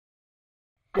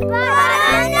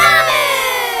Badanamu!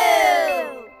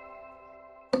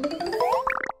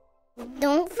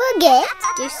 Don't forget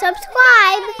to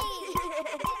subscribe.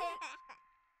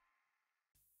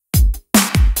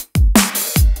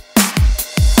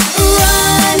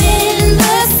 Run in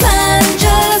the sun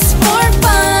just for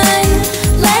fun.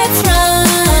 Let's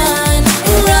run.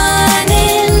 Run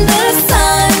in the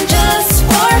sun just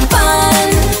for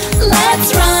fun.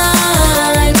 Let's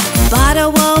run. Bada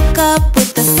woke up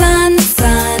with the sun.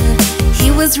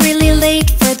 He was really late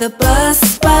for the bus.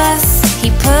 He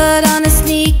put on his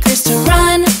sneakers to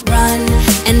run,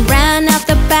 and ran out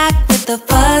the back with the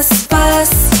fuss.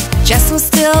 Jess was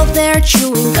still there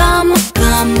chewing gum.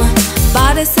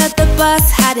 Bada said the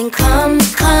bus hadn't come.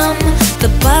 The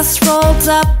bus rolled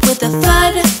up with a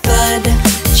thud.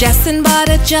 Jess and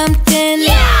Bada jumped in,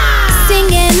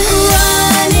 singing,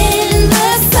 run in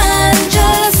the sun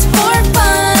just for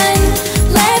fun.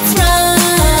 Let's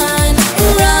run.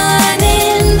 Run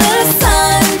in the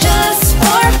sun just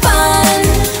for fun.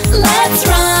 Let's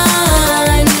run.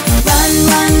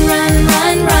 Run,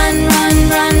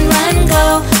 go,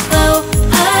 oh.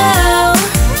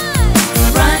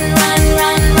 Run,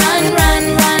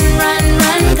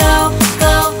 go,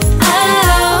 oh.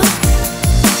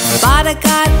 Bada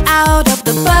got out of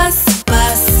the bus,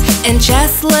 and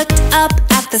Jess looked up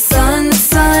at the sun.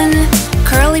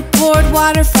 Curly poured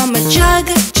water from a jug,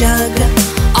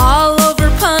 all over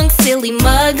Punk's silly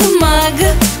mug.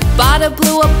 Bada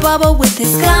blew a bubble with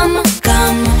his gum,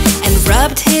 and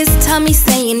rubbed his tummy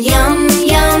saying yum.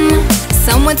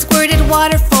 Someone squirted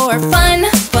water for fun,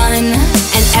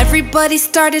 and everybody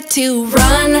started to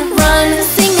run,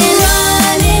 singing,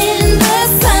 run in the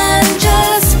sun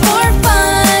just for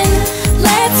fun.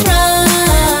 Let's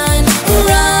run.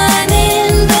 Run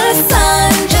in the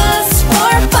sun just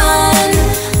for fun.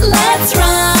 Let's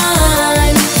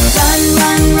run.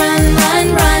 Run,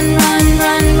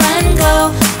 go,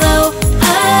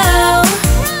 oh.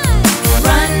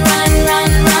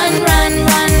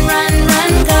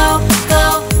 Run, go,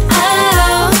 oh.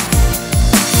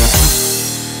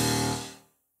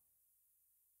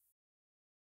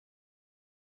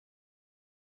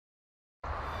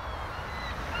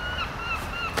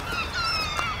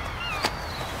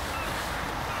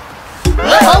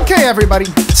 Okay, everybody,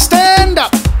 stand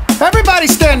up. Everybody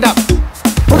stand up.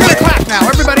 We're gonna clap now,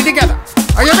 everybody together.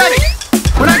 Are you ready?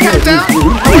 When I count down,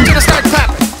 I want you to start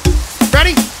clapping.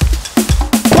 Ready?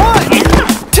 1,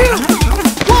 2,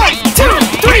 1, 2,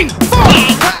 3, 4.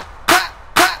 Clap, clap,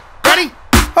 clap. Ready?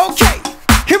 Okay,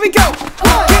 here we go.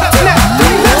 Get up now,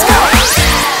 let's go.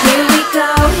 Here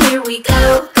we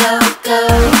go, go.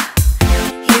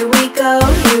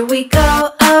 Here we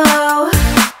go, oh.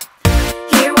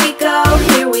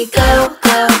 Here we go,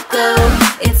 go.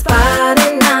 It's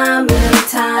Badanamu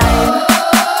time.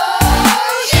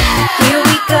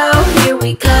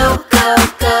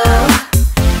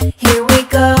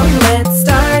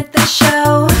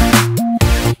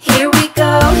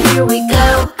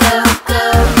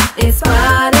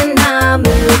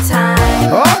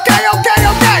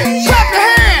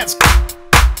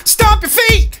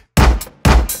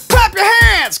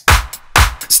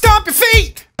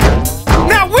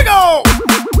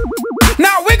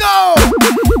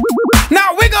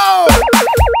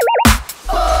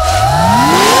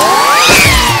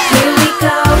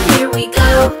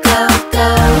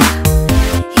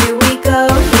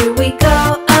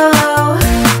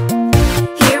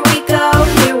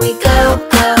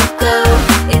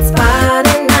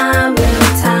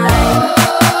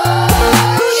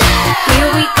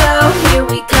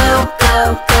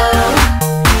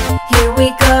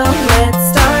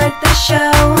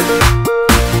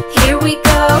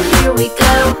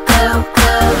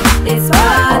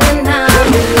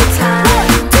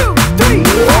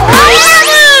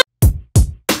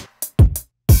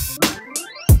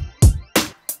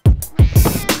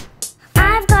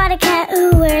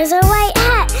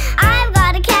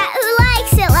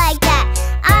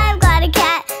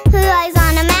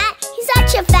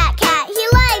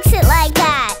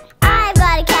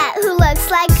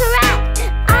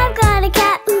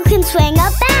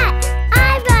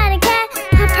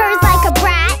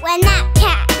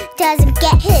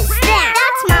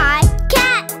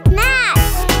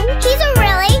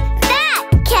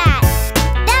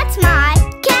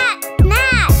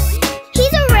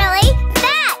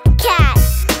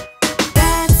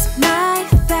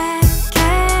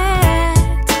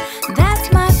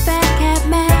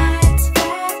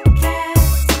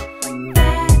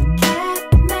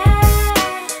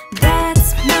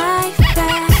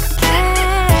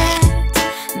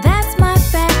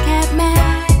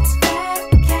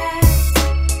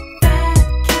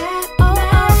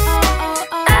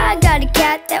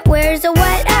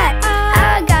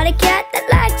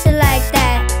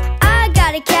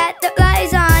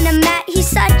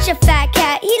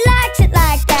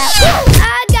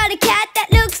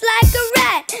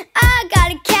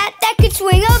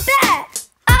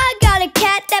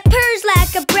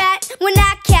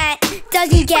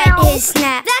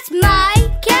 snap. That's my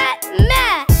cat,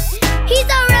 Matt. He's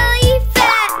a really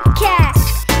fat cat.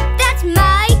 That's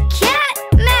my cat,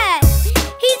 Matt.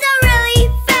 He's a really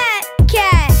fat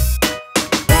cat.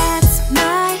 That's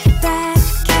my fat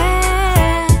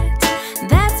cat.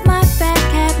 That's my fat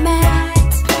cat, Matt.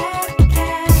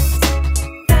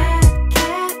 Fat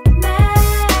cat, Matt.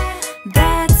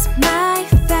 That's my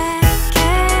fat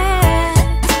cat.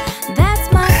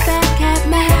 That's my fat cat,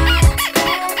 Matt.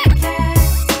 Fat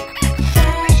cat,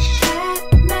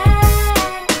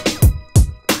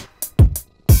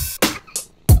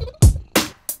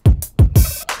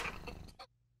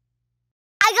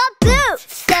 I got boo!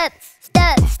 Step,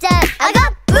 step, step. I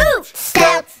got boo!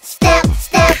 Step, step,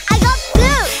 step. I got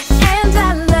boo! and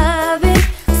I love it.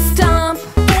 Stomp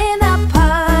in a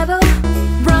puddle,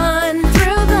 run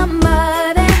through the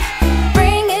mud and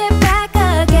bring it back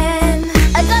again.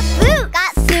 I got boo!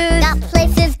 Got Sue! Got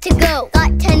places to go.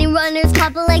 Got tiny runners,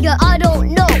 top of Lego, I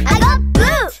don't know. I got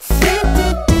boo!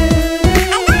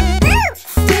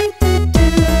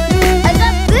 I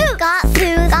got boo! Got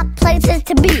Sue! Got places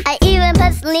to be. I even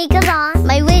put sneakers on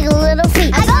my wiggle little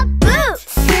feet. I got boo!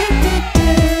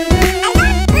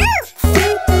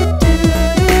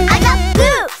 I got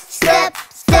boo! Step,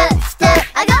 step, step.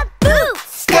 I got boo!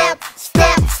 Step,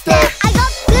 step, step. I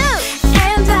got boo!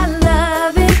 And I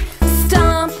love it.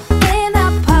 Stomp in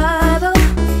a puddle,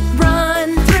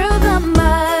 run through the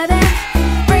mud and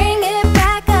bring it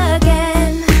back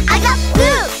again. I got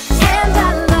boo! And I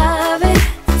love it.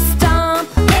 Stomp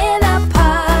in a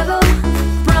puddle,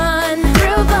 run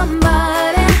through the mud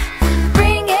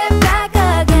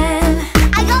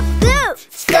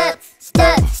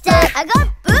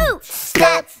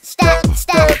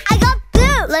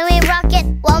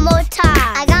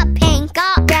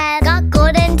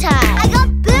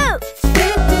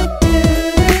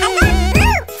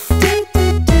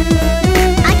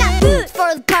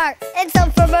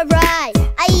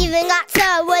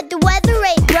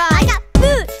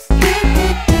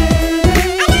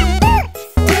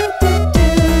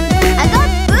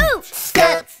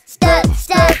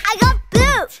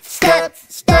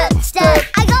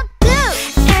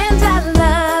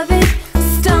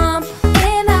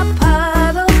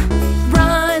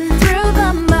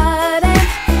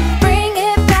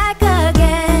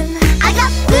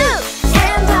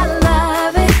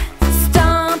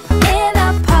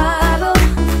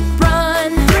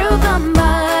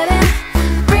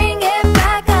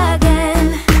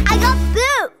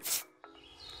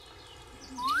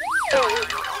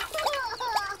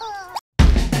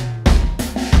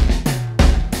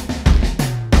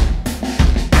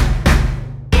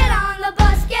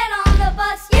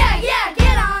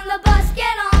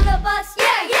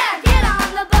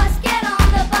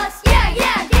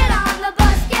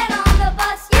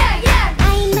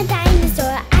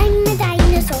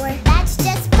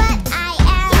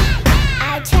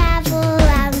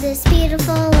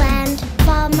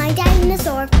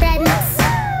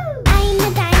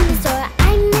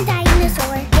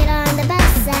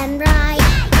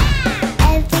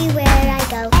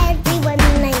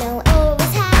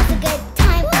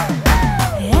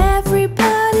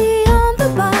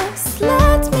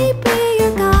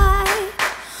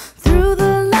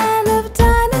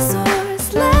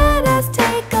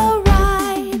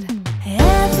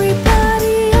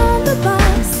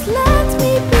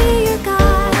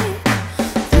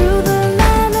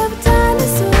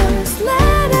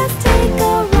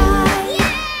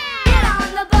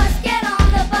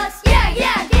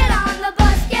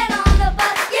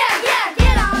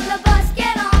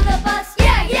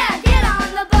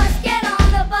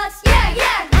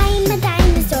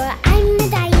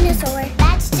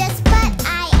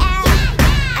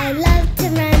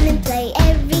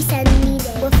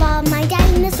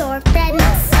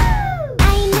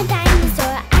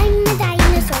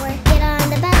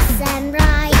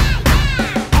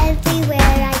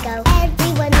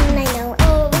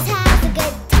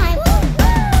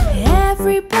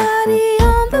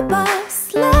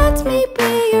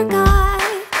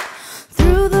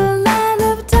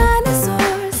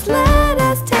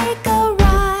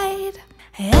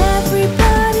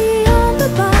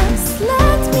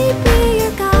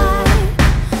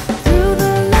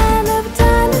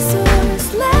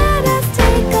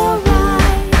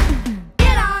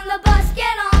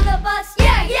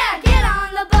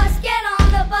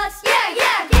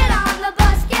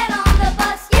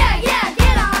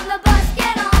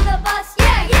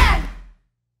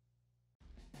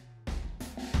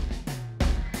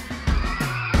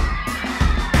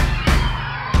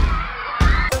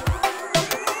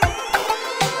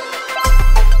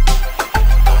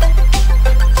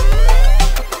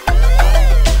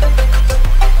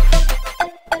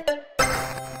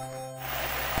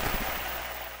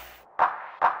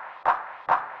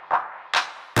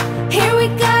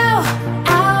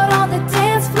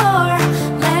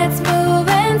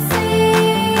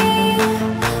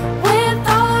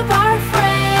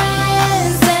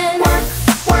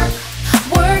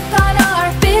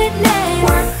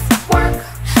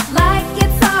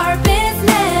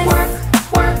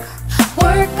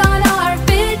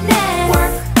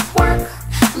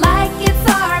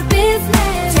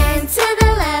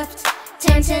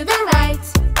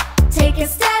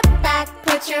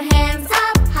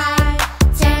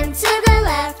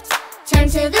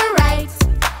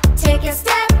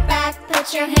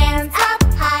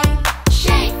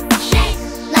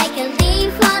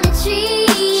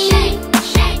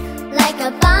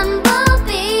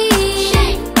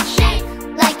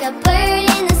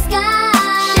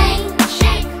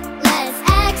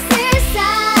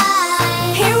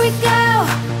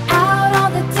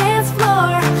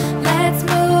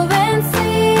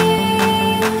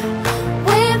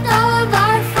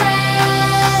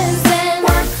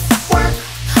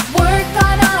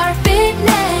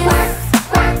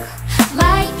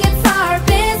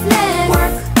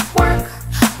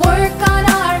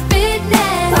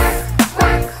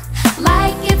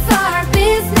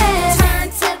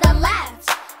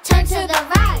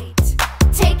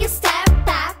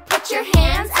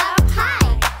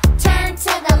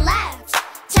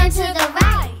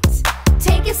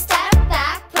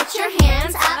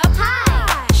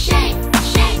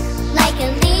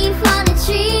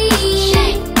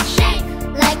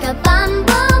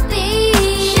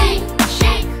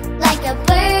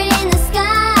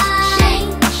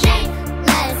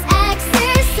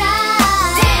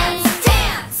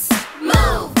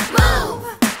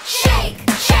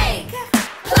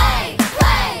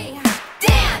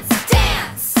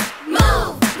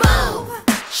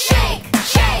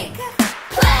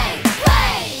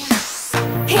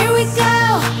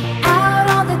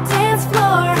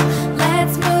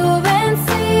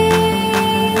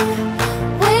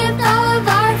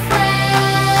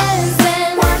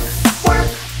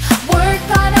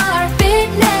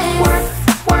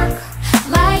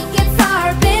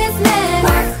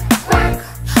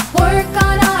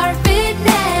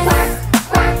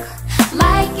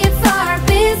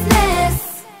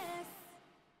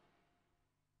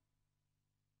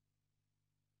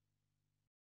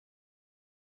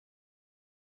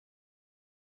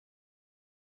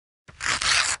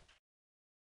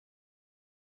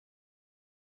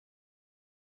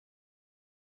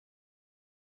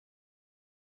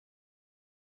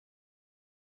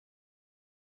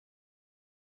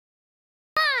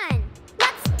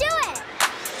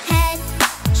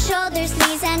shoulders,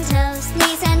 knees and toes,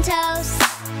 knees and toes.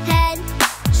 Head,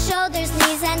 shoulders,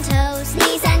 knees and toes,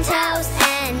 knees and toes.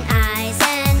 And eyes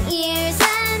and ears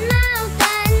and mouth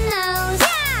and nose.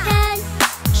 Head,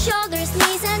 shoulders,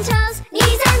 knees and toes,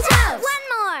 knees and toes. One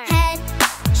more. Head,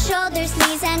 shoulders,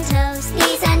 knees and toes,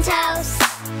 knees and toes.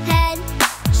 Head,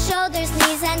 shoulders,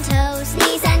 knees and toes,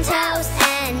 knees and toes.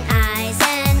 And eyes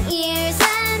and ears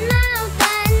and mouth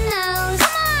and nose.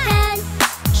 Head,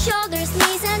 shoulders,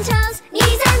 knees and toes,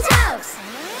 knees and toes.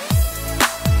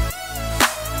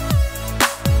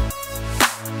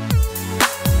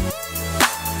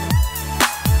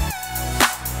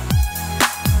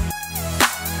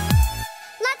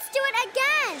 Let's do it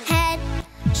again. Head,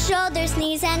 shoulders,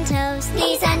 knees and toes,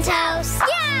 knees and toes.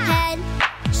 Head,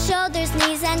 shoulders,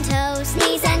 knees and toes,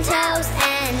 knees and toes.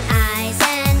 And eyes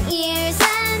and ears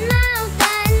and mouth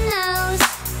and nose.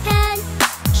 Head,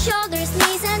 shoulders,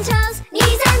 knees and toes,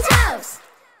 knees and toes.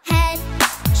 Head,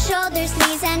 shoulders,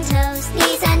 knees and toes,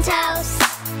 knees and toes.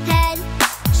 Head,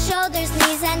 shoulders,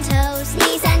 knees and toes,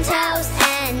 knees and toes.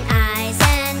 And eyes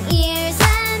and ears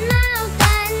and mouth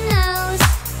and nose.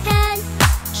 Head,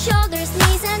 shoulders,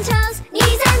 knees and toes,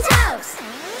 knees and toes.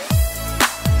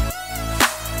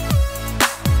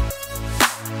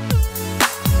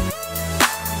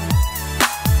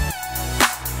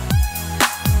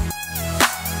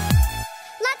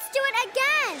 Let's do it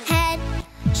again. Head,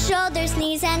 shoulders,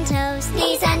 knees and toes,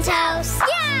 knees and toes.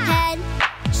 Head,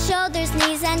 shoulders,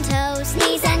 knees and toes,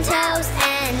 knees and toes.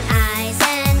 And eyes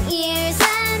and ears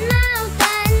and mouth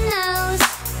and nose.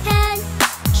 Head,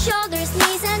 shoulders,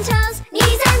 knees and toes,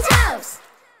 knees and toes.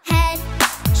 Head,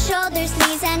 shoulders,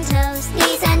 knees and toes,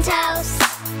 knees and toes.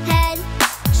 Head,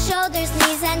 shoulders,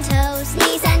 knees and toes,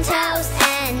 knees and toes.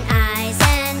 And eyes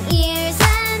and ears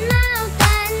and mouth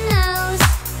and nose.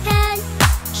 Head,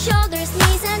 shoulders,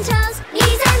 knees and toes,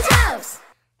 knees and toes.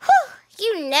 Whew,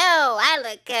 you know I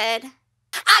look good.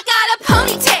 I got a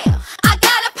ponytail. I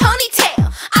got a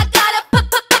ponytail. I got a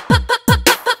ponytail.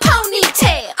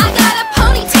 I got a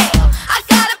ponytail. I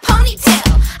got a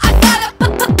ponytail. I got a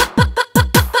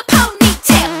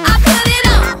ponytail. I put it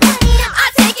on. I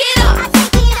take it off.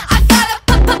 I got a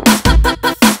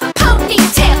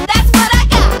ponytail. That's what I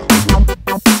got.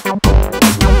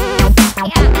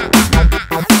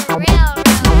 I'm real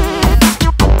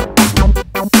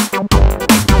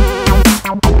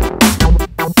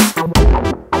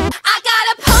I got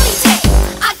a ponytail.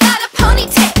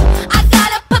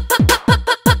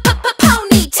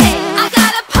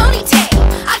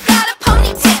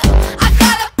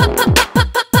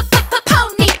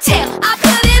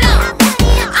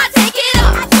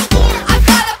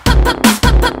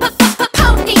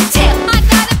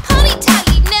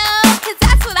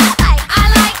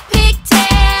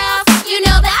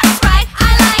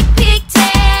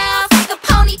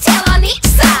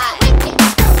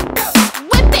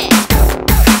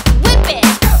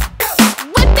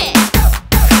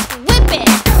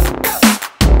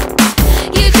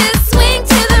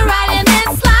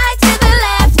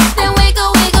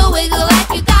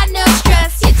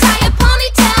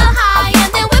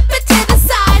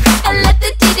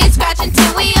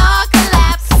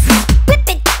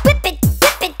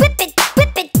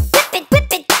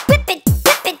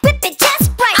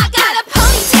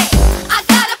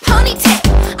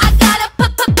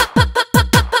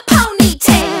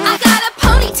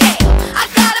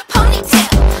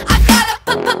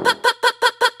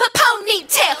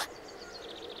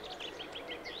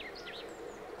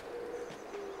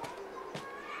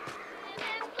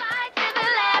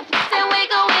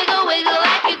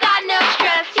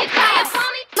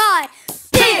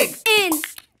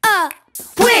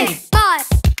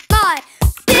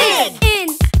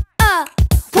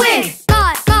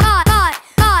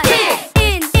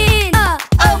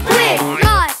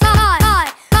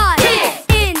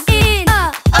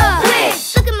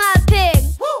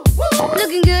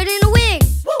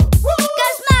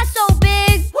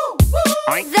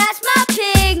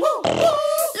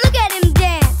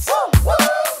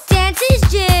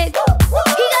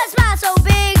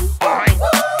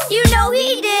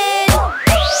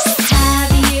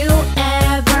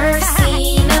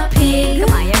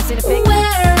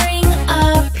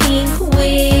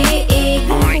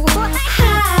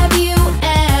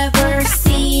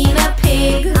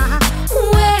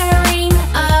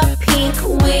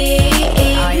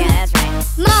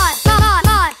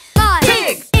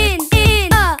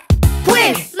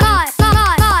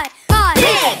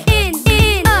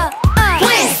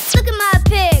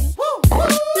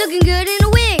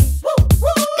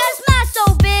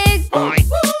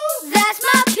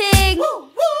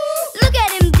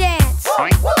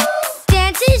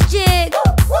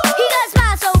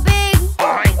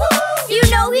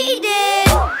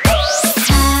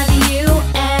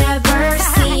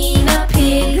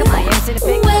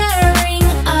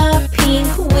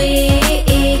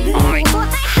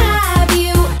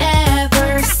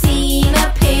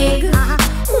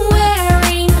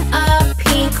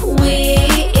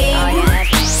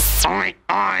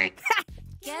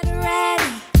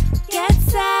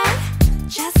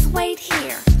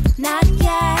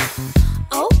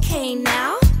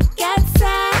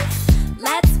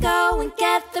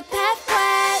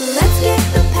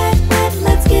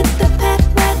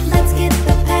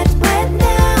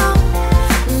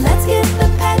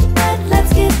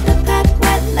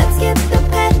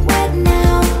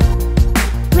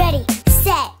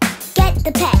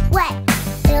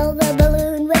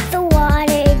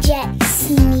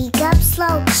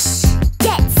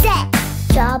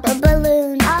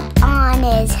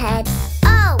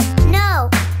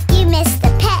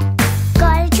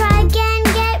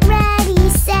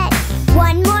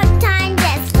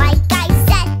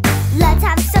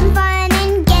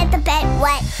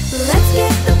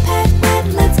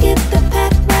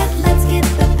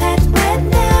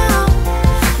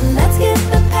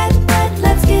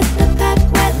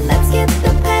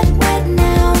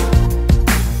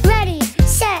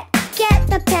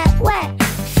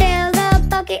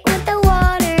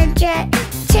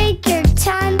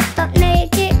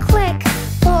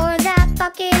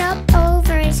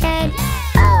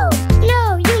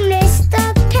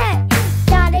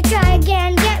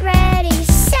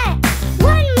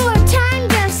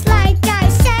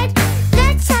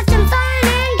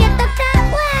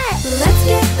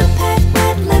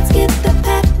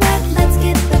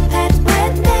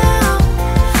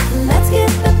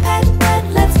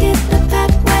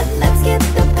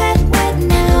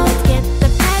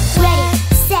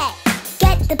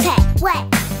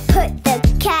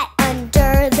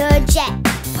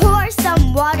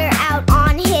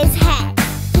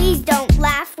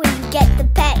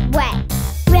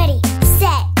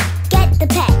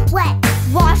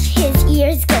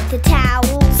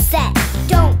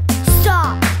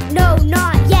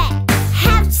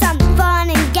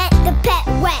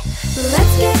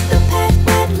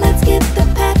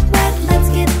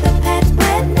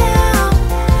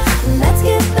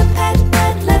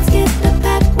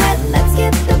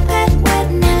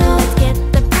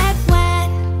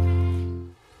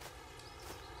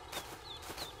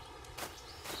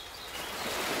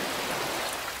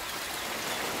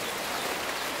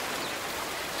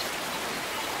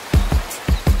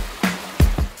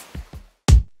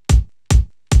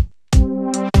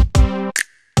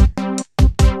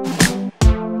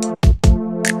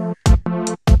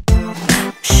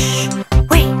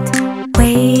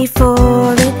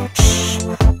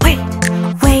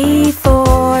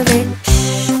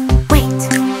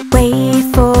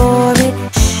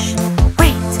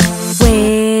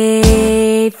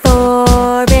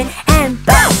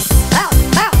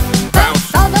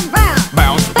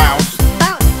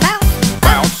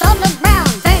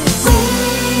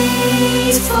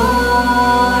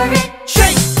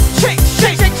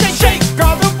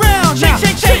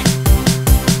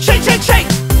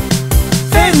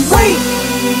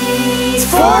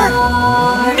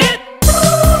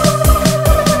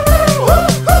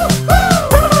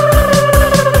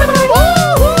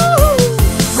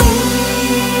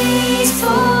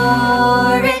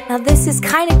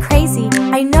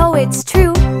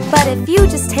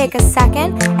 take a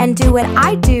second and do what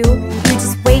I do. You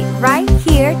just wait right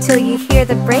here till you hear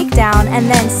the breakdown, and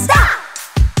then stop!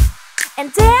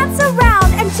 And dance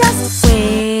around and just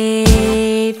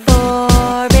wait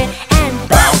for it and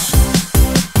bounce,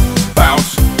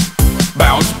 bounce,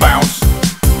 bounce, bounce,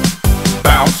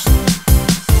 bounce.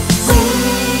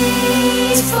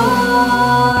 wait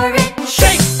for it.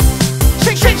 Shake,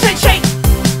 shake, shake, shake, shake,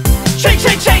 shake,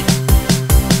 shake, shake,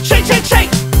 shake, shake,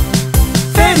 shake.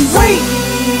 Then wait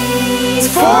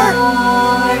for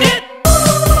it.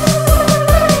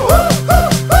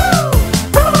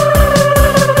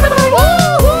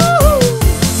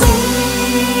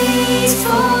 Wait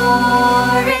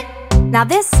for it. Now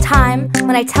this time,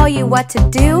 when I tell you what to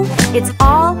do, it's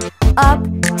all up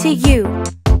to you.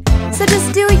 So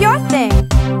just do your thing.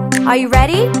 Are you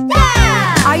ready?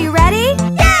 Yeah! Are you ready?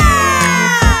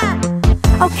 Yeah!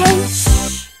 Okay,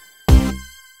 shh.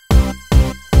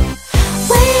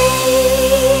 Wait.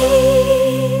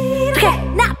 Okay,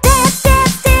 now dance,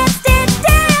 dance, dance, dance,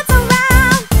 dance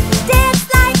around. Dance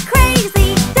like crazy,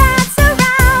 dance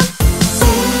around.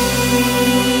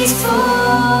 Wait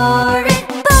for it.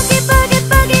 Boogie, boogie,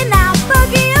 boogie now,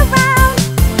 boogie around.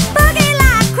 Boogie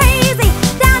like crazy,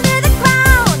 down to the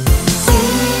ground.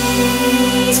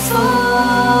 Wait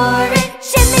for it.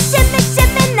 Shimmy, shimmy,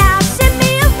 shimmy now,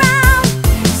 shimmy around.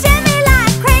 Shimmy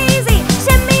like crazy,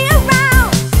 shimmy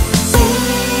around.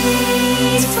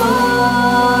 Wait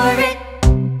for it.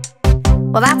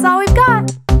 Well, that's all we've got.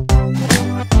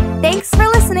 Thanks for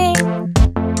listening.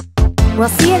 We'll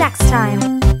see you next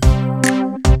time.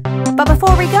 But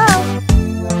before we go,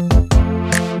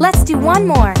 let's do one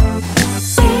more.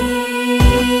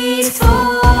 Wait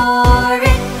for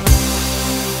it.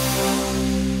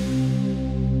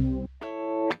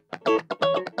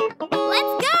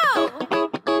 Let's go!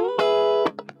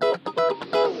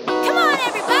 Come on,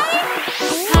 everybody!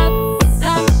 Hop,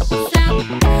 hop, stop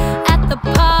at the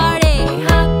party.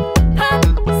 Hop, hop,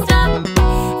 stop,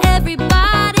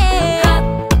 everybody. Hop,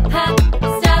 hop,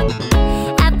 stop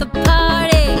at the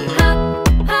party. Hop,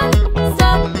 hop,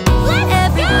 stop,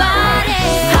 everybody.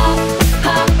 Hop,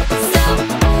 hop, stop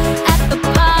at the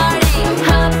party.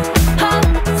 Hop, hop,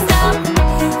 stop,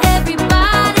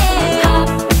 everybody. Hop,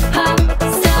 hop,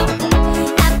 stop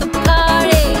at the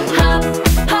party. Hop,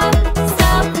 hop,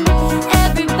 stop,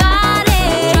 everybody.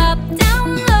 Drop down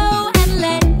low and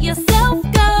let yourself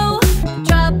go.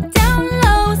 Drop down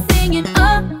low, singing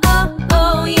oh, oh,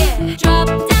 oh, yeah. Drop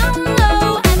down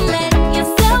low and let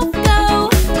yourself go.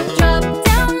 Drop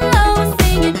down low,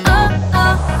 singing oh,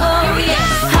 oh, oh, yeah.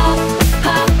 Hop,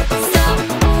 hop, stop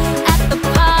at the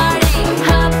party.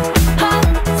 Hop, hop,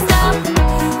 stop,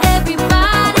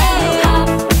 everybody. Hop,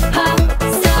 hop,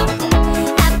 stop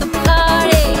at the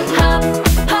party. Hop,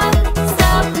 hop,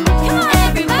 stop, come on,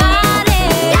 everybody.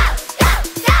 Go, go,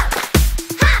 go.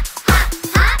 Hop, hop,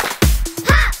 hop.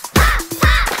 Hop, hop,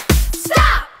 hop.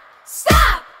 Stop,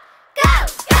 stop. Go,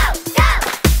 go, go.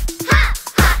 Hop,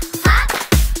 hop, hop.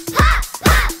 Hop,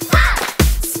 hop, hop.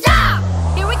 Stop.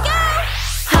 Here we go.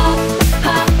 Hop,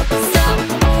 hop, stop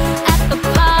at the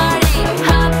party.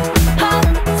 Hop, hop,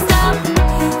 stop,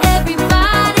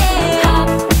 everybody. Hop,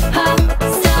 hop,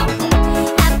 stop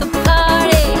at the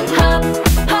party. Hop,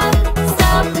 hop,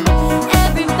 stop,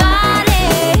 everybody.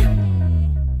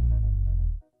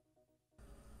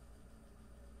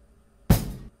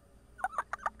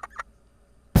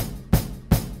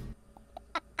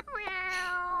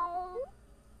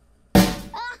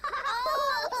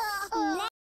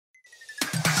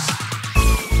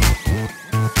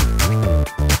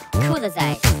 Cool as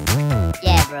ice.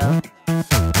 Yeah, bro.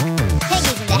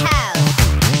 Peggy's in the house.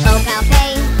 Oh, pal,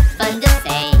 pay, fun to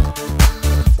say.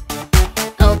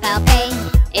 Oh, pal, pay,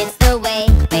 it's the way,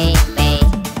 way, way.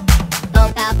 Oh,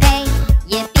 pal, pay,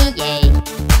 yippee, yay.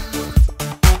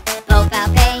 Oh, pal,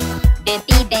 pay,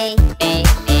 bippy, bay, bay,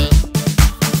 bay.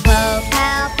 Oh,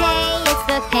 pal, pay, it's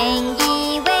the Pengy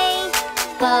way.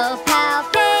 Oh, pal,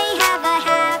 pay, have a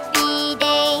happy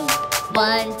day.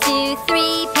 1, 2,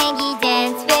 3, Pengy,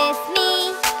 dance with me.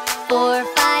 4,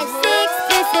 5, 6,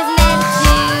 this is meant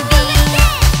to be.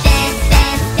 Dance,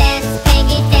 dance, dance,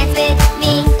 Pengy, dance with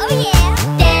me. Oh yeah.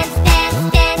 Dance, dance,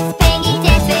 dance, Pengy,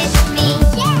 dance with me.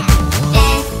 Yeah.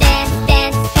 Dance, dance,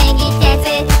 dance, Pengy, dance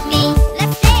with me.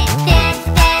 Let's dance. Dance,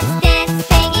 dance, dance,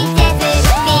 Pengy, dance with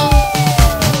me.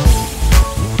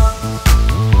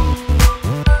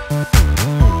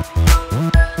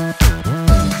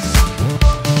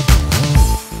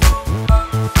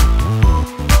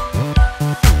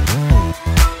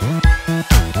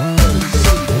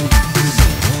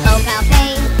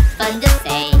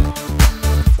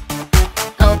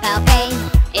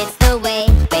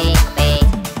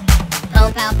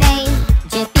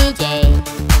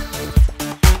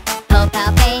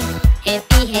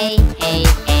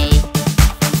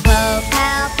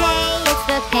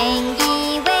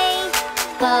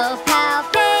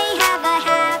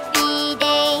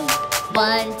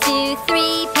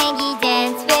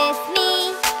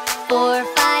 4, 5,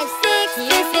 6.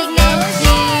 Here's big nose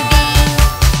Ruby.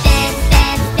 Dance,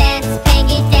 dance, dance,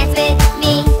 Peggy, dance with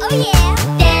me. Oh yeah.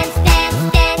 Dance, dance,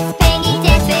 dance, Peggy,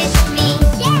 dance with me.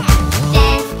 Yeah.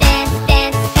 Dance, dance,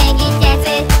 dance, Peggy, dance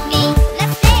with me.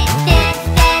 Let's dance. Dance,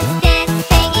 dance, dance,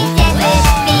 Peggy, dance with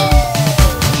me.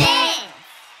 Dance!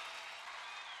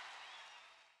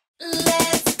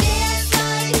 Let's dance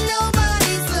like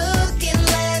nobody's looking.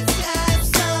 Let's have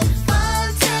some fun.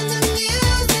 Turn the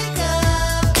music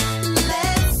up.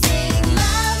 Let's sing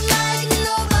loud like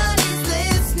nobody's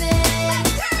listening.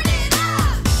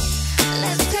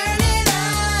 Let's turn it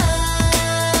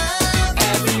up.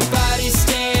 Everybody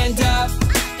stand up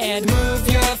and move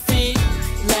your feet.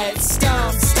 Let's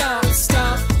stomp, stomp,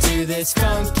 stomp to this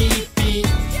funky beat.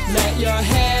 Let your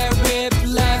hair whip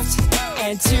left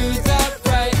and to the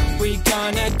right. We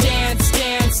gonna dance,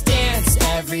 dance, dance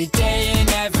every day and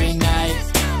every night.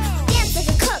 Dance like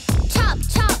a cook, chop,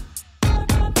 chop.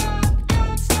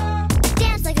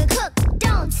 Dance like a cook,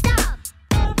 don't stop.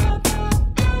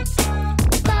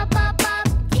 Bop, bop, bop,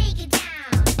 take it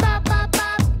down. Bop, bop,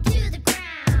 bop, to the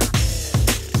ground.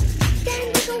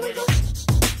 Then wiggle, wiggle.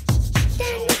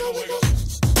 Then wiggle, wiggle.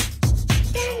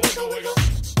 Then wiggle, wiggle.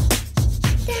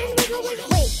 Then wiggle, wiggle.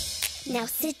 Wait, now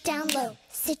sit down low.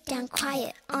 Sit down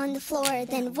quiet on the floor.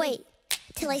 Then wait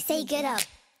till I say get up.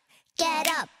 Get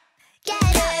up. Get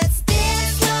up. Let's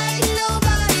dance like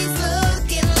nobody's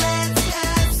looking. Let's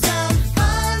have some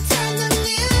fun. Turn the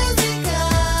music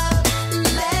up.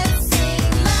 Let's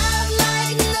sing loud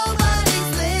like nobody's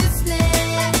listening.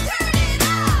 Let's turn it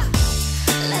up.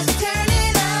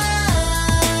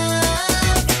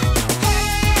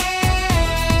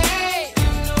 Hey,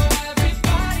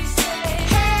 Everybody say,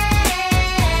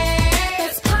 hey.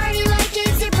 Let's party like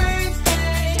it's your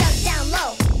birthday. Duck down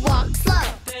low, walk slow.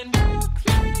 then walk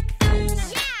like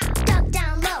this, Yeah. Duck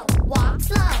down low, walk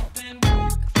slow. then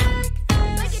walk like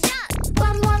this. Like a duck.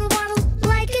 Waddle, waddle, waddle,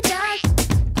 like a duck.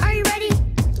 Are you ready?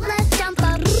 Let's jump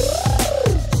up.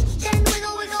 Then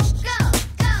wiggle, wiggle, go,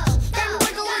 go. Then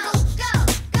wiggle, wiggle, go,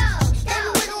 go. Then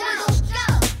wiggle, wiggle, go,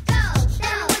 go.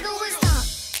 Then wiggle, wiggle, stop.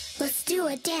 Let's do a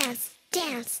dance,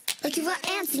 dance, like you've got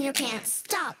ants in your pants.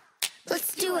 Stop.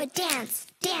 Let's do a dance,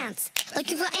 dance, like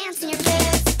you've got ants in your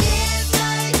pants. Dance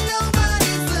like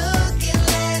nobody's looking.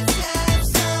 Let's have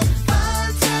some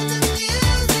fun. Turn the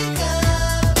music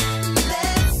up.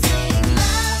 Let's sing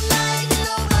loud like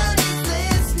nobody's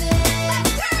listening.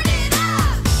 Let's turn it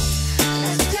up.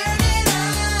 Let's turn it up.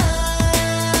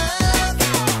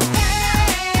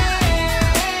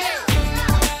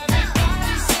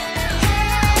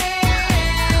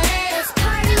 Let's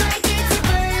party like it's your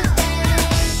birthday.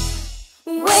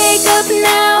 Wake up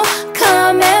now,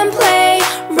 come and play.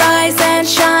 Rise and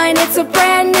shine, it's a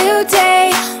brand new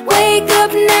day. Wake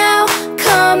up now,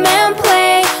 come and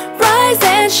play. Rise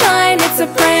and shine, it's a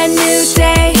brand new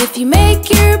day. If you make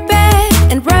your bed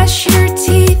and brush your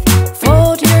teeth,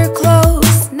 fold your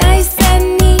clothes nice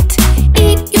and neat.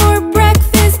 Eat your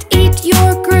breakfast, eat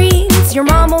your greens. Your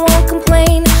mama won't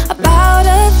complain about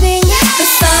a thing. The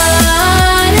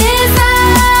sun is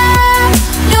up,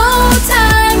 no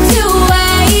time to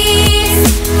waste.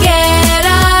 Get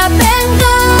up and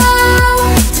go,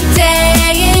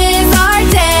 today is our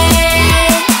day.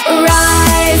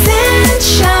 Rise and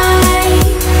shine,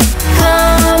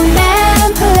 come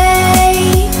and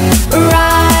play.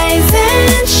 Rise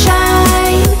and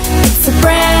shine, it's a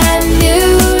brand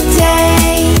new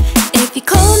day. If you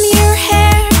comb your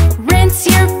hair, rinse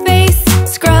your face,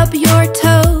 scrub your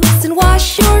toes and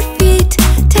wash your feet,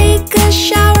 take a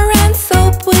shower and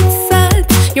soap with suds,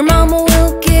 your mama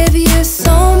will give you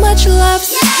so much love.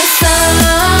 The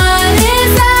sun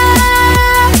is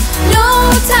up, no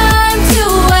time to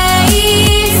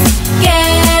waste.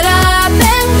 Get up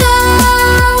and go,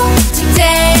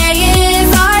 today is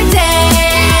our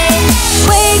day.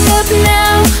 Wake up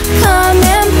now, come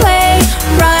and play.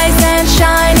 Rise and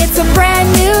shine, it's a brand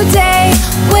new day.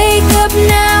 Wake up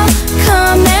now,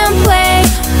 come and play.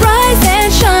 Rise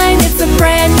and shine, it's a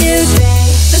brand new day.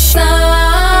 The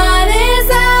sun is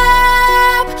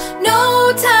up,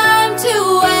 no time to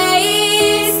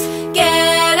waste.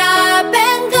 Get up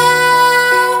and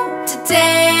go,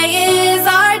 today is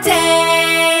our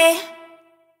day.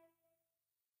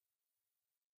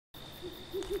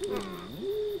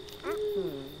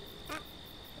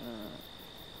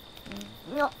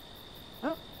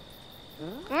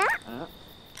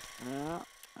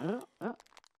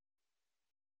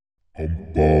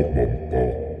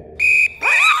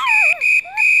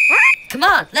 Come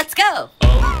on, let's go!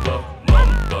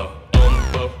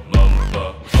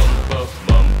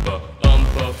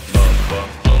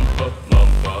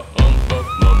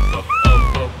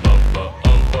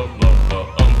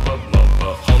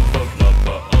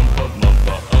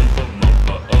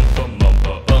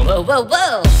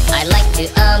 whoa, whoa. I like to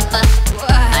umpa,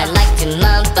 I like to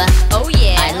mumpa. Oh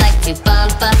yeah. I like to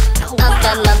bumpa,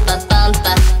 umpa mumpa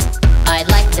bumpa. I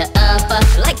like to umpa,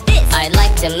 Like this. I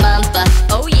like to mumpa.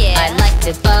 Oh yeah. I like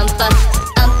to bumpa,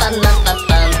 umpa mumpa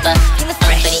bumpa. Feel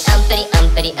fresh. Umpity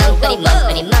umpity umpity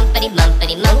mumpity mumpity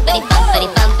mumpity mumpity bumpity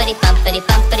bumpity bumpity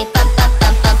bumpity bum bum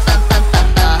bum bum bum bum bum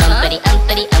bum. Umpity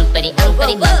umpity umpity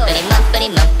umpity mumpity mumpity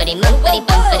mumpity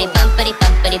mumpity bumpity bumpity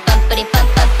bumpity bumpity bum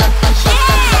bum bum bum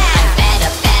bum bum. I'm bada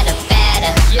bada bada.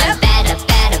 I'm bada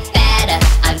bada bada.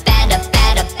 I'm bada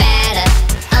bada bada.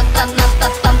 Umpa mumpa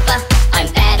bumpa. I'm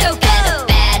bada bada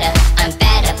bada. I'm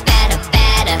bada bada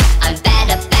bada. I'm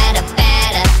bada bada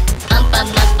bada. Umpa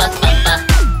mumpa bumpa.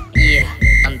 Yeah,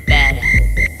 I'm better.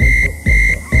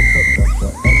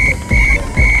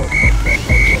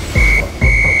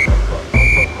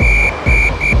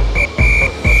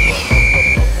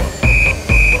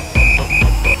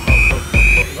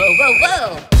 Whoa, whoa,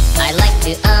 whoa. I like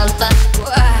to umpa,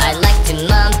 I like to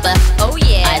mumpa. Oh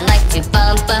yeah. I like to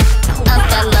bumpa,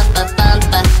 umpa mumpa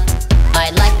bumpa.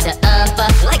 I like to umpa,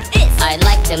 Like this. I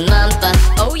like to mumpa.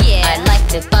 Oh yeah. I like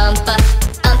to bumpa,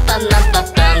 umpa mumpa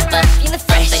bumpa. Feel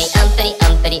fresh. Umpity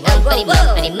umpity umpity Whoa, whoa,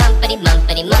 umpity mumpity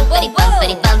mumpity mumpity Whoa, whoa.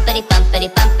 bumpity bumpity bumpity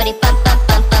bumpity bum bum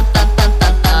bum bum bum bum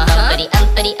bum bum. Umpity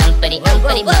umpity umpity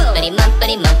umpity whoa. mumpity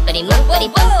mumpity mumpity mumpity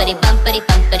Whoa, whoa. bumpity bumpity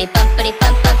bumpity bumpity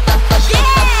bum bum bum bum bum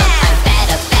bum. I'm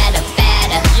bada bada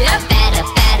bada. Yeah. I'm bada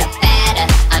bada bada.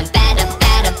 I'm bada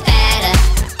bada bada.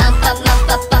 Umpa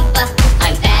mumpa bumpa.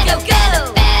 I'm bada Go, go. bada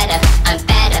bada. I'm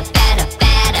bada bada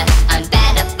bada. I'm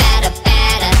bada bada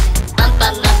bada. Umpa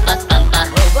mumpa bumpa.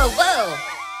 Whoa, whoa, whoa.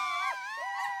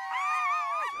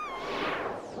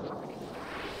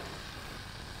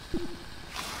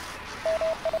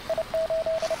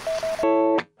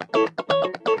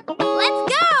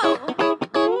 Let's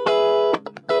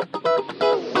go!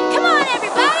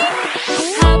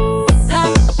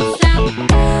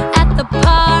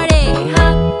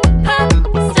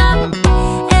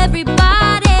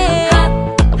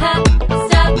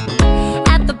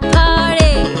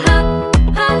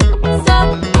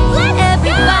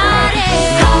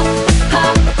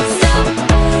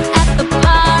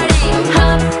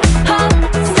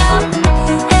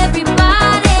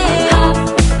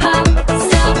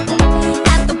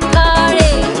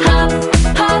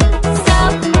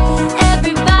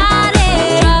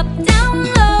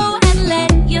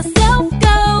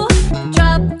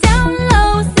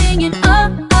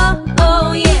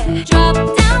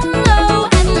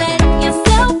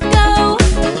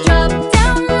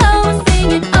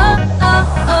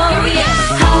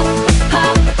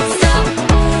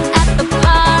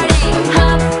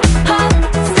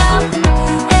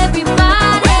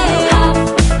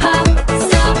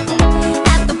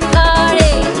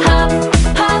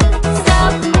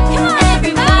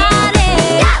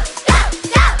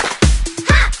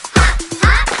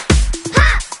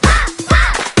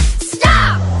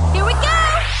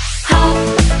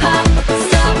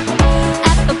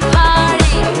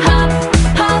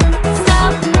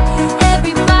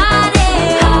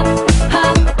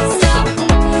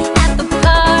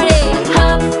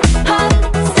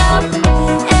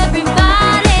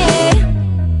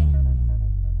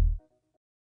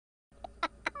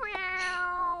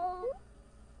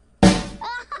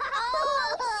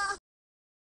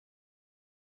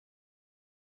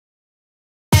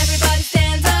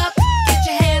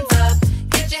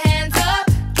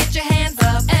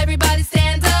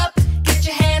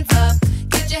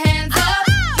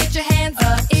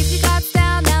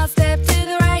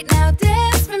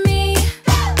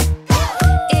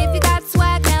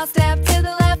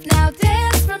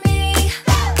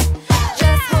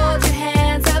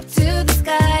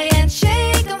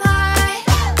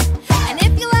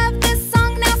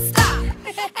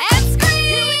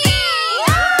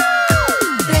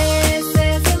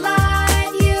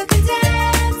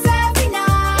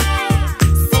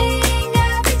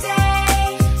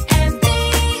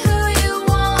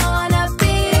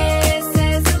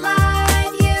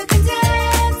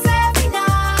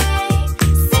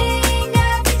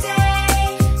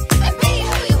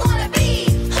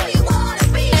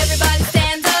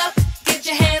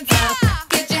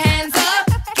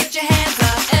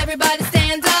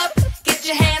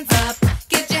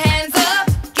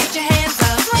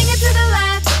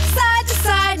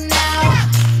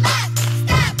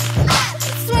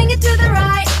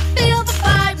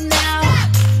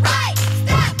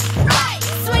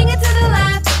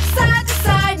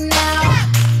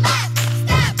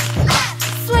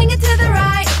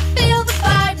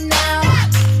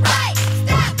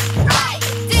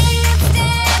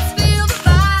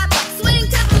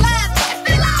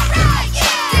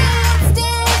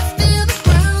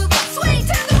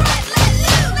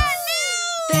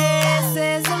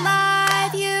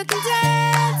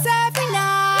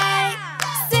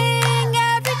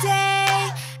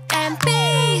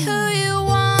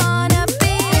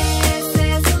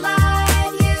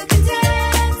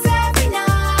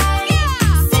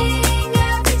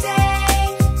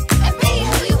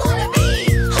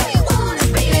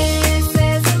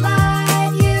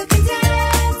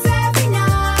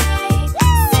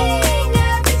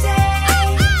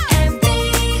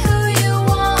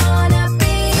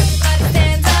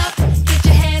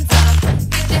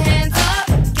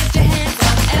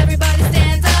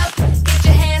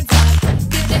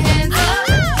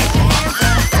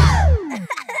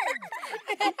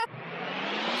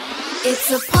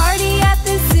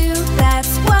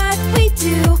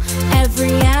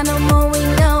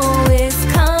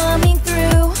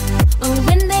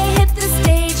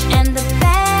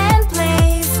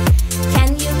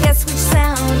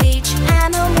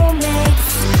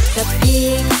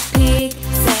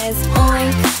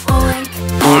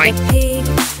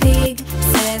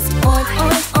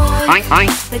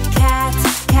 The cat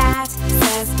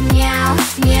says meow,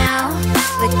 meow.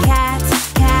 The cat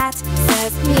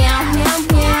says meow, meow,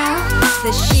 meow.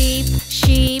 The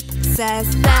sheep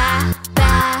says ba,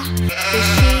 ba.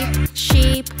 The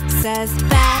sheep says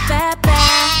ba, ba, ba.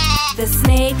 The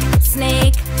snake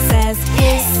says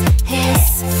hiss,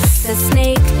 hiss. The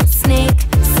snake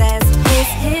says hiss,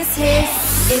 hiss, hiss.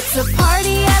 It's a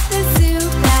party at the zoo,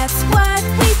 that's what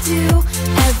we do.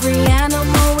 Every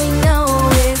animal we know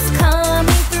is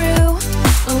coming through.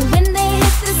 When they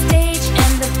hit the stage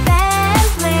and the band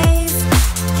plays,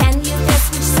 can you guess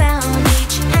which sound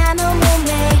each animal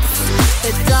makes?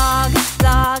 The dog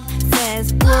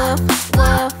says woof,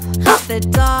 woof. The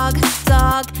dog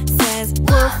says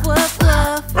woof, woof,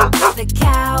 woof. The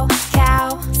cow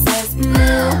says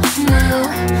moo, moo.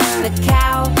 The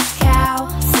cow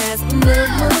says moo,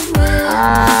 moo, moo.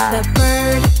 The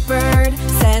bird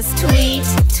says tweet,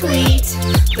 tweet.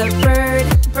 The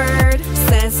bird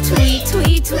says tweet,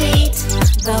 tweet, tweet.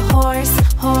 The horse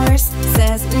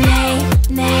says neigh,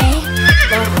 neigh.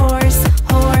 The horse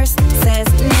says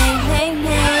neigh, neigh,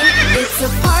 neigh. It's a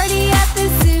party at the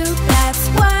zoo, that's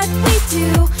what we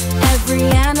do. Every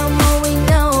animal we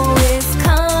know is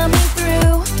coming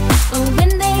through.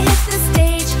 When they hit the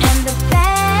stage and the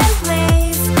band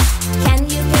plays, can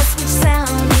you guess which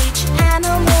sound each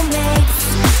animal makes?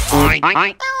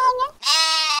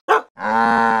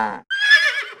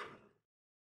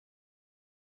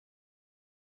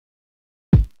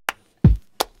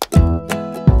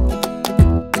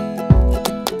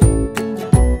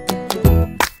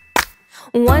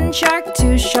 One shark,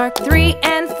 two shark, 3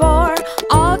 and 4,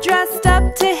 all dressed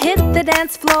up to hit the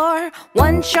dance floor.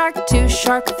 One shark, two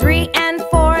shark, 3 and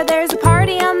 4, there's a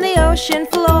party on the ocean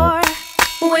floor.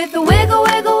 With a wiggle,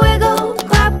 wiggle, wiggle,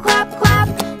 clap, clap, clap,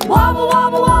 wobble,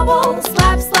 wobble, wobble,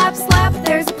 slap, slap, slap.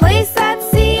 There's a place at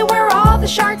sea where all the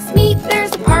sharks meet.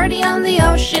 There's a party on the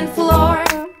ocean floor.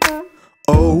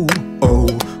 Oh, oh,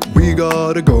 we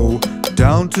gotta go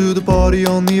down to the party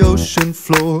on the ocean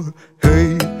floor.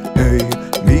 Hey, hey,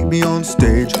 meet me on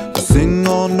stage. We'll sing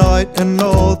all night and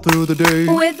all through the day.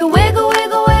 With a wiggle,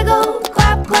 wiggle, wiggle,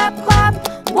 clap, clap, clap,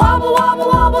 wobble, wobble,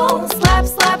 wobble, slap,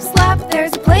 slap, slap.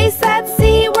 There's a place at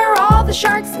sea where all the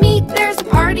sharks meet. There's a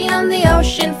party on the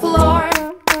ocean floor.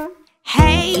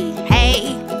 Hey,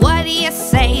 hey, what do you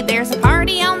say? There's a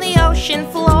party on the ocean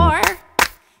floor.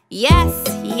 Yes,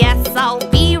 yes, I'll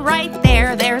be right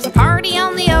there. There's a party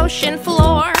on the ocean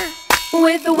floor.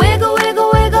 With a wiggle,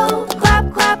 wiggle, wiggle,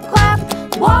 clap, clap, clap,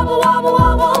 wobble, wobble,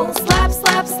 wobble, slap,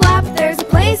 slap, slap. There's a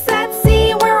place at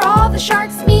sea where all the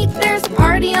sharks meet. There's a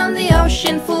party on the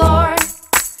ocean floor.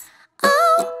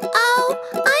 Oh, oh,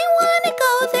 I wanna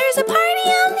go. There's a party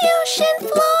on the ocean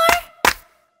floor.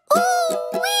 Ooh,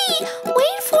 wee,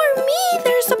 wait for me.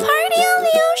 There's a party on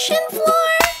the ocean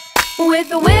floor.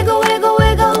 With a wiggle, wiggle,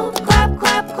 wiggle, clap,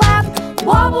 clap, clap,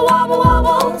 wobble, wobble,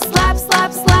 wobble, slap,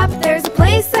 slap, slap. There's a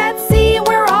place at sea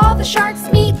where all the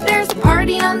sharks meet. There's a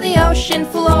party on the ocean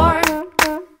floor.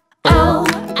 Oh,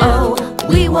 oh,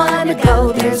 we wanna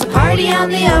go. There's a party on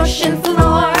the ocean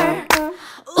floor.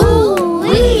 Ooh,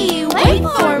 wee, wait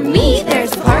for me.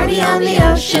 There's a party on the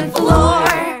ocean floor.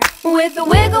 With a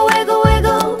wiggle, wiggle,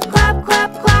 wiggle, clap,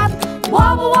 clap, clap,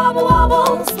 wobble, wobble,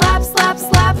 wobble, slap, slap,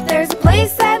 slap. There's a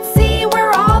place at sea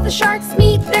where all the sharks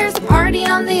meet. There's a party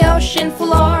on the ocean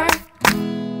floor.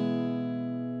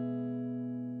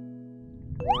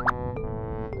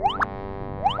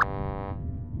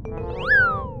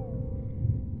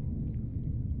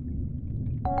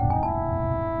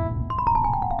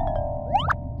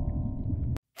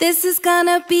 This is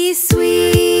gonna be sweet.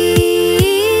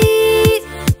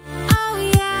 Oh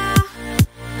yeah,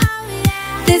 oh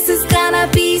yeah. This is gonna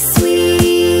be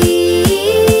sweet.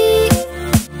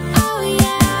 Oh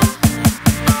yeah,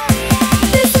 oh yeah.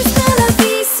 This is gonna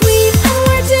be sweet, and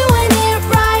we're doing it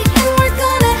right, and we're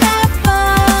gonna have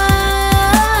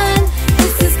fun.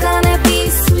 This is gonna be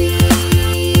sweet.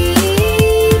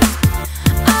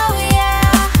 Oh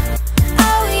yeah,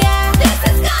 oh yeah. This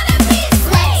is gonna be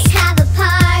sweet. Let's have a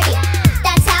party,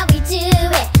 that's how we do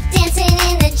it. Dancing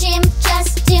in the gym,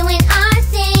 just doing our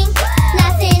thing.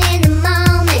 Nothing in the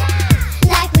moment,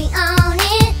 like we own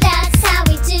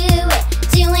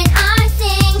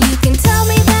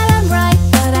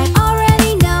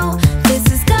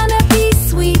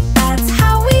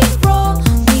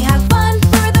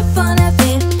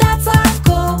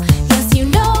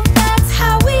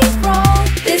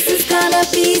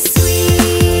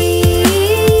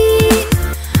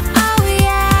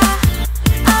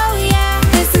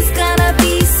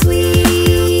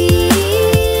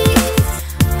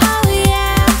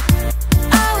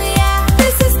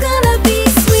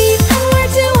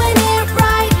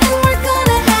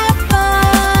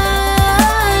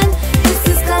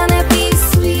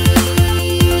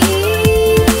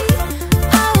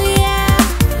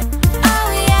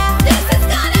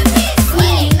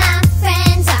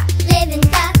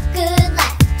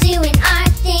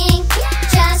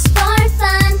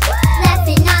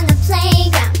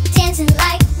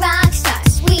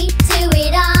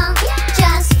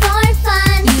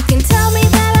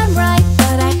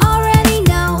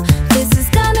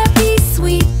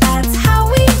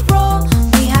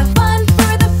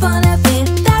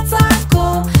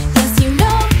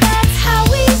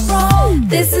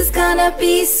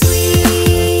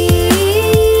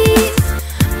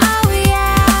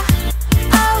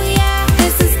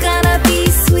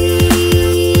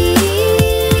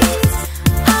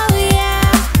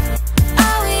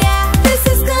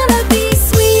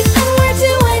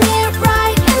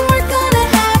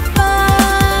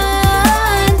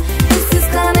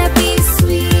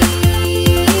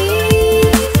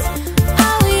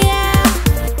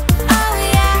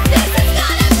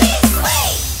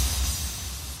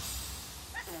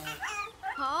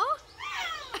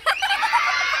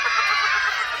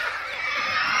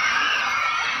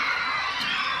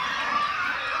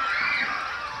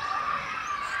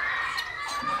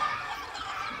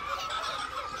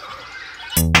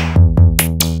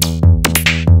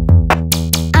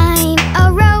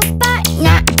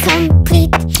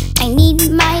complete. I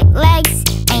need my legs,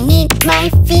 I need my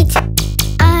feet.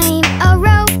 I'm a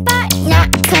robot, not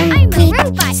complete.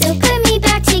 So put me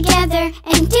back together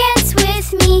and dance with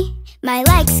me. My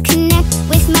legs connect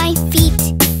with my feet,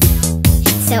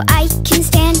 so I can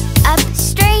stand up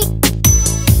straight.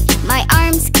 My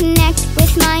arms connect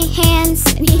with my hands,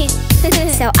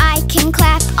 so I can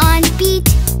clap on beat.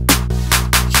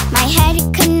 My head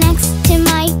connects to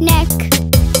my neck,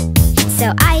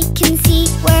 so I can see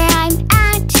where I'm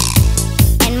at.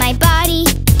 And my body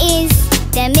is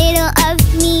the middle of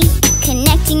me,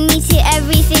 connecting me to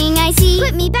everything I see.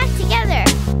 Put me back together.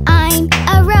 I'm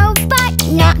a robot,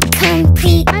 not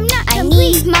complete. I'm not complete. I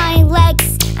need my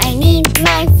legs, I need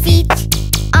my feet.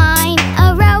 I'm a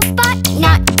robot,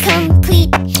 not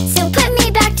complete. So put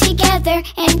me back together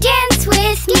and dance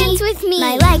with me. Dance with me.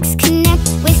 My legs connect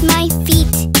with my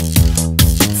feet,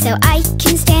 so I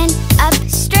can stand up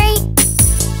straight.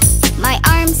 My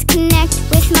arms connect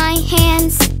with my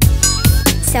hands,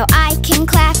 so I can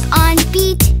clap on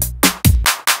beat.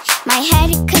 My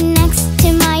head connects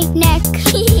to my neck,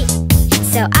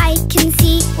 so I can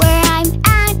see where I'm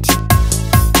at.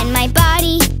 And my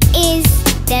body is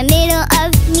the middle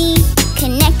of me,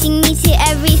 connecting me to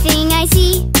everything I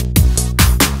see.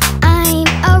 I'm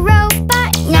a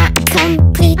robot, not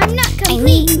complete. I'm not complete. I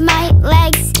need my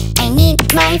legs, I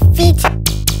need my feet.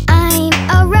 I'm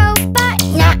a robot,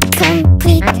 not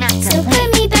complete. So put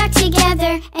me back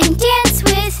together and dance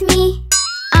with me.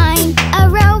 I'm a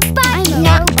robot,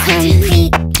 not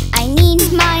complete. I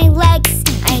need my legs,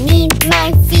 I need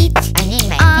my feet.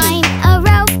 I'm a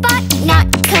robot, not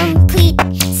complete.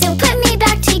 So put me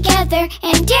back together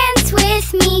and dance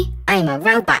with me. I'm a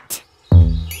robot.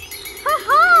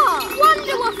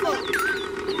 Wonderful!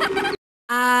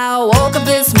 I woke up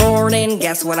this morning,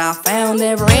 guess what I found?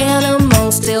 Every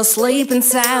animal still sleeping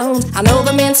sound. I know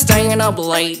the men staying up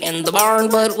late in the barn,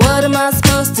 but what am I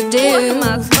supposed to do?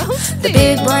 The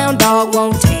big brown dog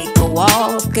won't take a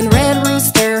walk, and Red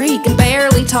Rooster, he can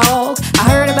barely talk. I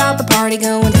heard about the party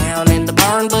going down in the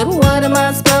barn, but what am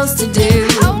I supposed to do?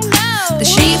 Oh no! The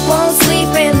sheep won't sleep,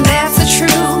 and that's the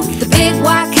truth. The big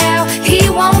white cow, he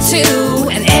won't too.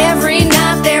 And every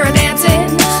night they're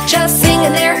dancing, just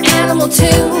singing their animal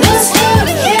tunes.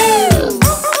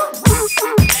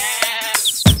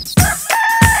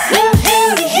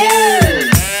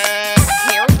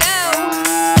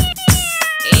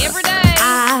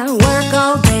 I work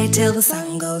all day till the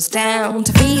sun goes down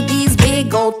to feed these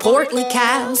big old portly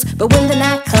cows. But when the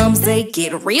night comes, they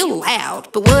get real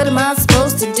loud. But what am I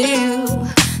supposed to do?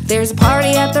 There's a party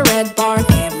at the Red Barn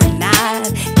every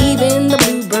night. Even the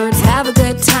bluebirds have a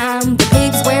good time. The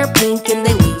pigs wear pink and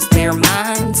they lose their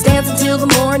minds, dancing till the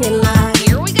morning light.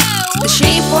 Here we go! The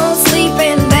sheep won't sleep,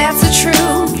 and that's the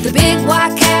truth. The big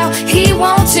white cow, he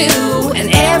won't too. And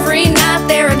every night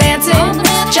they're dancing,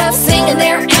 just singing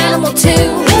their animal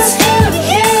tunes.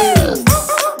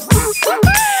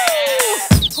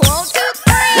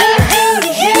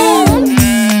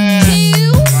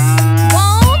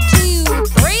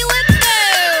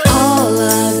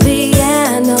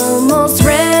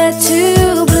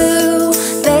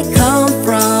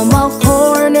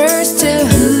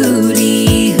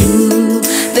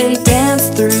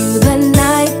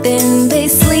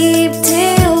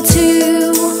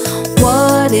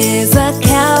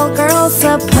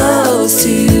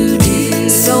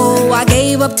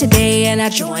 Up today and I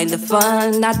joined the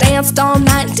fun. I danced all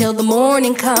night until the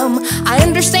morning come. I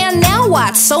understand now why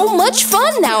it's so much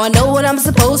fun. Now I know what I'm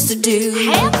supposed to do.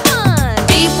 Have fun!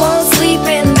 Sheep won't sleep,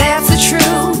 and that's the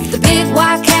truth. The big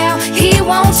white cow, he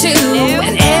won't too.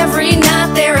 And every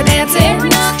night they're dancing,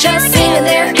 just singing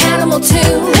their animal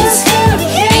tunes.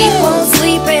 Sheep won't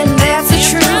sleep, and that's the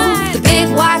truth. The big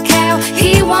white cow,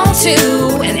 he won't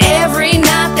too. And every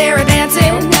night they're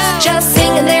dancing, just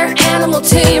singing their animal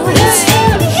tunes.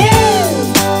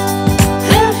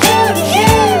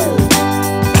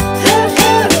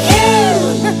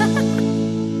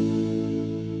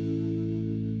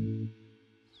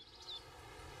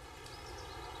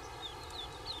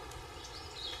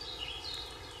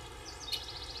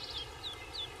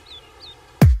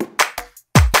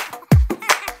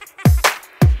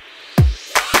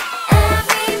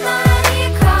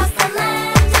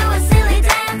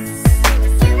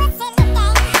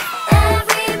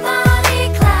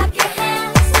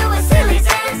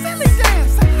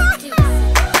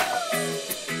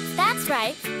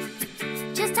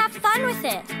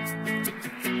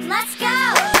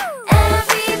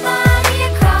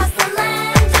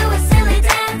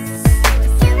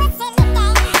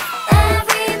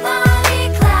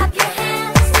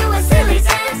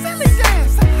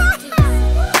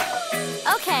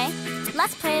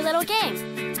 Let's play play a little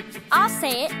game. I'll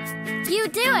say it, you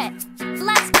do it.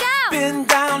 Let's go! Bend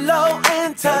down low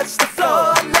and touch the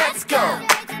floor. Let's go!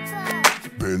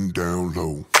 Bend down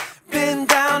low. Bend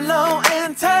down low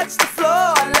and touch the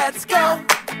floor. Let's go!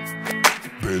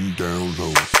 Bend down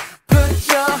low. Put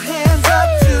your hands up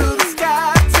to the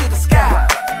sky, to the sky.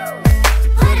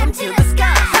 Put 'em to the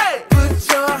sky. Hey! Put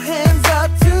your hands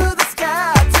up to the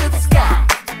sky, to the sky.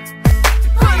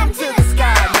 Put 'em to the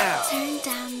sky now. Turn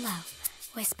down low,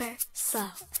 whisper slow.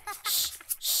 Shh,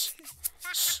 shh,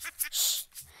 shh, shh.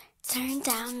 Turn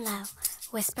down low,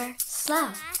 whisper slow.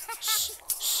 Shh, shh,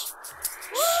 shh.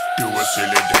 Do a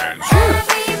silly dance.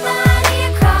 Everybody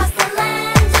across the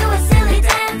land, do a silly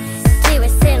dance. Do a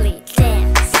silly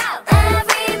dance.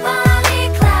 Everybody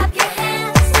clap your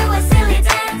hands, do a silly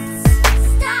dance.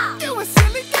 Stop. Do a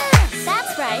silly dance.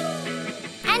 That's right.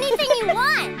 Anything you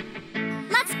want.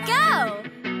 Let's go.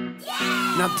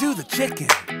 Now do the chicken.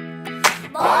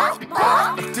 Bark,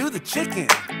 bark. Do the chicken.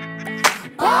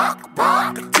 Bark,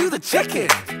 bark. Do the chicken.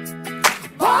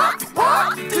 Bark,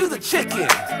 bark. Do the chicken.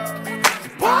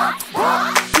 Bark,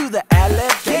 bark. Do the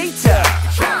alligator.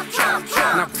 Chomp, chomp,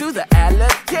 chomp. Now do the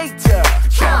alligator.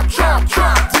 Chomp, chomp,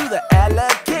 chomp. Do the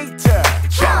alligator.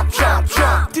 Chomp, chomp,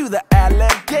 chomp. Do the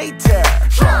alligator.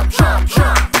 Chomp, chomp,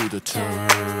 chomp. Do the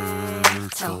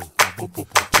turtle.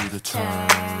 Do the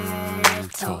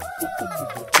turtle.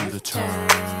 Do the turtle.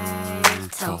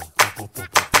 Turtle.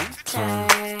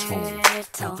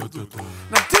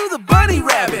 Now do the bunny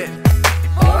rabbit.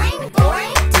 Boing,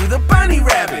 boing. Do the bunny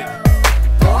rabbit.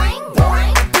 Boing,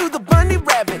 boing. Do the bunny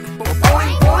rabbit.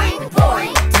 Boing, boing,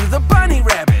 boing. Do the bunny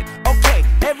rabbit. Okay,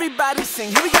 everybody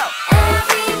sing. Here we go.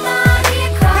 Everybody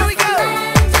across Here we the go.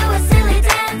 land, do a silly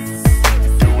dance.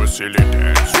 Do a silly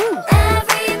dance. Everybody